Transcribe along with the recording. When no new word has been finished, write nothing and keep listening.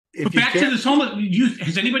But back to this homeless.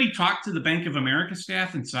 Has anybody talked to the Bank of America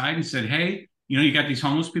staff inside and said, "Hey, you got these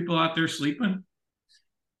homeless people out there sleeping"?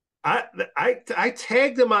 I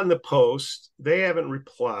tagged them on the post. They haven't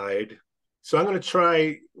replied, so I'm going to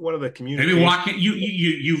try one of the Maybe communication.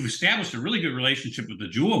 you've established a really good relationship with the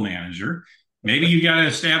Jewel manager. Maybe you got to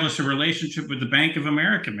establish a relationship with the Bank of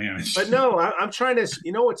America But manager. no, I'm trying to.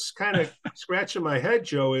 What's kind of scratching my head,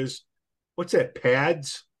 Joe, is what's that?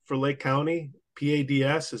 PADS for Lake County,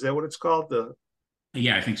 PADS. Is that what it's called? The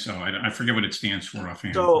Yeah, I think so. I forget what it stands for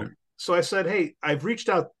offhand. so so I said, hey, I've reached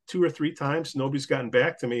out 2 or 3 times. Nobody's gotten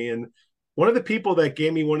back to me, and one of the people that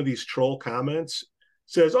gave me one of these troll comments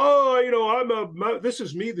says, "Oh, this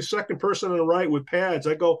is me, the second person on the right with pads."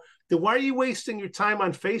 I go, then why are you wasting your time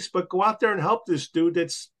on Facebook? Go out there and help this dude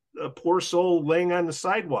that's a poor soul laying on the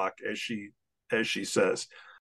sidewalk, as she says.